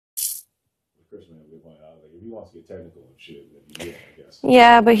Christian made a good point. I was like, if he wants to get technical and shit, then he will, I guess.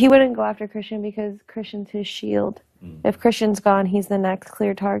 Yeah, but he wouldn't go after Christian because Christian's his shield. Mm-hmm. If Christian's gone, he's the next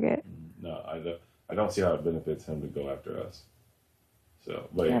clear target. Mm-hmm. No, I don't see how it benefits him to go after us. So,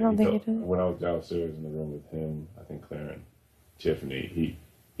 but I don't think it does. When I was downstairs in the room with him, I think Claire and Tiffany,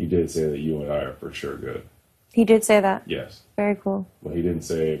 he did say that you and I are for sure good. He did say that. Yes. Very cool. But he didn't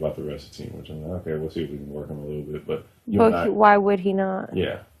say about the rest of the team, which I'm like, okay, we'll see if we can work him a little bit. But why would he not?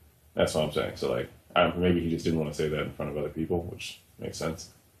 Yeah, that's what I'm saying. So like, maybe he just didn't want to say that in front of other people, which makes sense.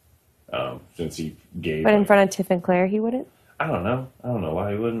 Since he gave. But in front of Tiff and Claire, he wouldn't. I don't know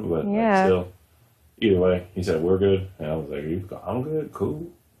why he wouldn't, but yeah. Still, either way, he said we're good, and I was like, I'm good, cool.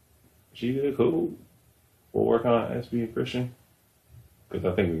 She good, cool. We'll work on SB and Christian because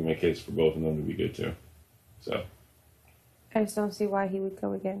I think we can make a case for both of them to be good too. So. I just don't see why he would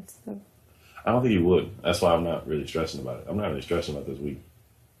go against them. I don't think he would. That's why I'm not really stressing about it. I'm not really stressing about this week.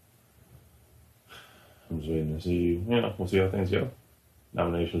 I'm just waiting to see. We'll see how things go.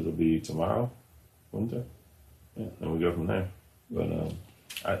 Nominations will be tomorrow, Wednesday. Yeah, and we go from there.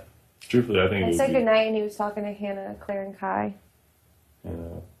 But truthfully, I think I said goodnight, and he was talking to Hannah, Claire, and Kai.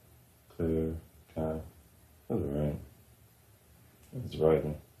 Hannah, Claire, Kai. That's all right. That's right,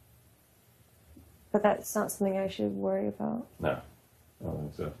 man. But that's not something I should worry about. No, I don't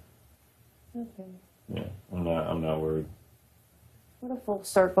think so. Okay. Yeah, I'm not worried. What a full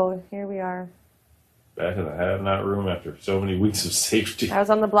circle. Here we are. Back in the have-not room after so many weeks of safety. I was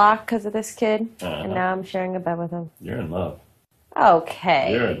on the block because of this kid, and now I'm sharing a bed with him. You're in love.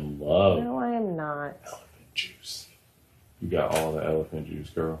 Okay. You're in love. No, I am not. Elephant juice. You got all the elephant juice,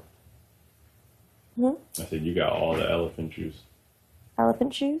 girl. Hmm? I said you got all the elephant juice.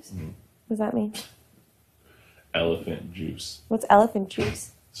 Elephant juice? Mm-hmm. What does that mean? Elephant juice. What's elephant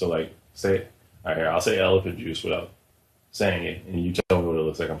juice? So, like, say it. All right, here, I'll say elephant juice without saying it, and you tell me what it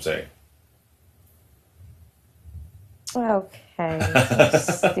looks like I'm saying. Okay.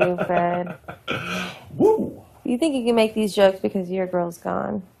 Stupid. Woo! You think you can make these jokes because your girl's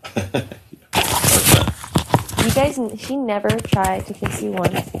gone? You guys, she never tried to kiss you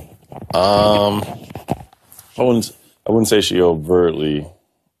once. I wouldn't say she overtly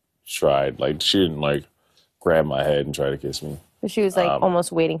tried. Like, she didn't, like, grab my head and try to kiss me. But she was, like,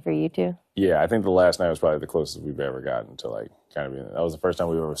 almost waiting for you to. Yeah, I think the last night was probably the closest we've ever gotten to, like, kind of being... That was the first time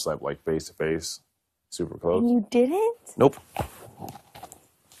we ever slept, like, face-to-face, super close. And you didn't? Nope.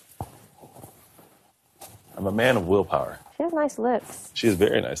 I'm a man of willpower. She has nice lips. She has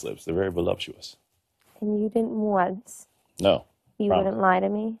very nice lips. They're very voluptuous. And you didn't once. No. You wouldn't lie to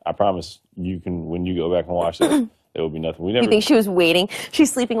me? I promise you can, when you go back and watch it, there will be nothing. We never. You think she was waiting?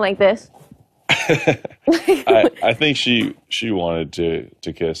 She's sleeping like this? I think she wanted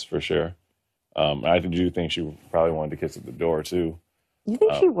to kiss for sure. I do think she probably wanted to kiss at the door too. You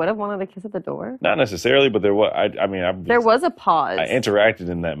think she would have wanted to kiss at the door? Not necessarily, but there was. There was a pause. I interacted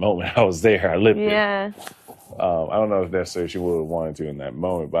in that moment. I was there. I lived it. Yeah. I don't know if necessarily she would have wanted to in that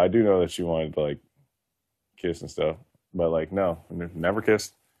moment, but I do know that she wanted to like kiss and stuff. But like, no, never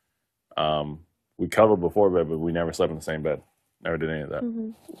kissed. We cuddled before bed, but we never slept in the same bed. Never did any of that.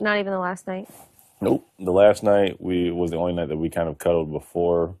 Mm-hmm. Not even the last night. Nope. The last night was the only night that we kind of cuddled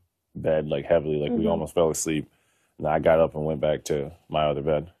before bed, like heavily, like we almost fell asleep. And I got up and went back to my other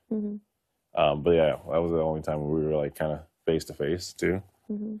bed. Mm-hmm. But yeah, that was the only time we were like kind of face to face too.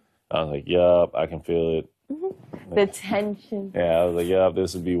 Mm-hmm. I was like, yup, I can feel it. Mm-hmm. The tension. Yeah, I was like, yup,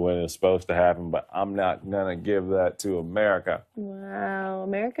 this would be when it's supposed to happen, but I'm not going to give that to America. Wow,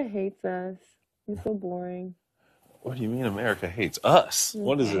 America hates us. You're so boring. What do you mean America hates us? Okay.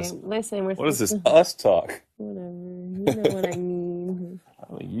 What is this? Listen, what is this us talk? Whatever. You know what I mean.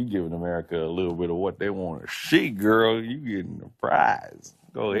 I mean, you giving America a little bit of what they want to see, girl. You getting a prize.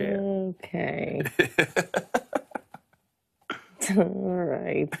 Go ahead. Okay. All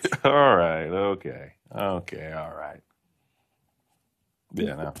right. All right. Okay. Okay. All right.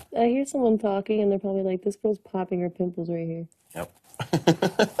 Yeah, no. I hear someone talking, and they're probably like, this girl's popping her pimples right here. Yep.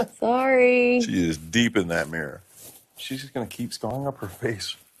 Sorry. She is deep in that mirror. She's just going to keep scarring up her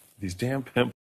face. These damn pimples.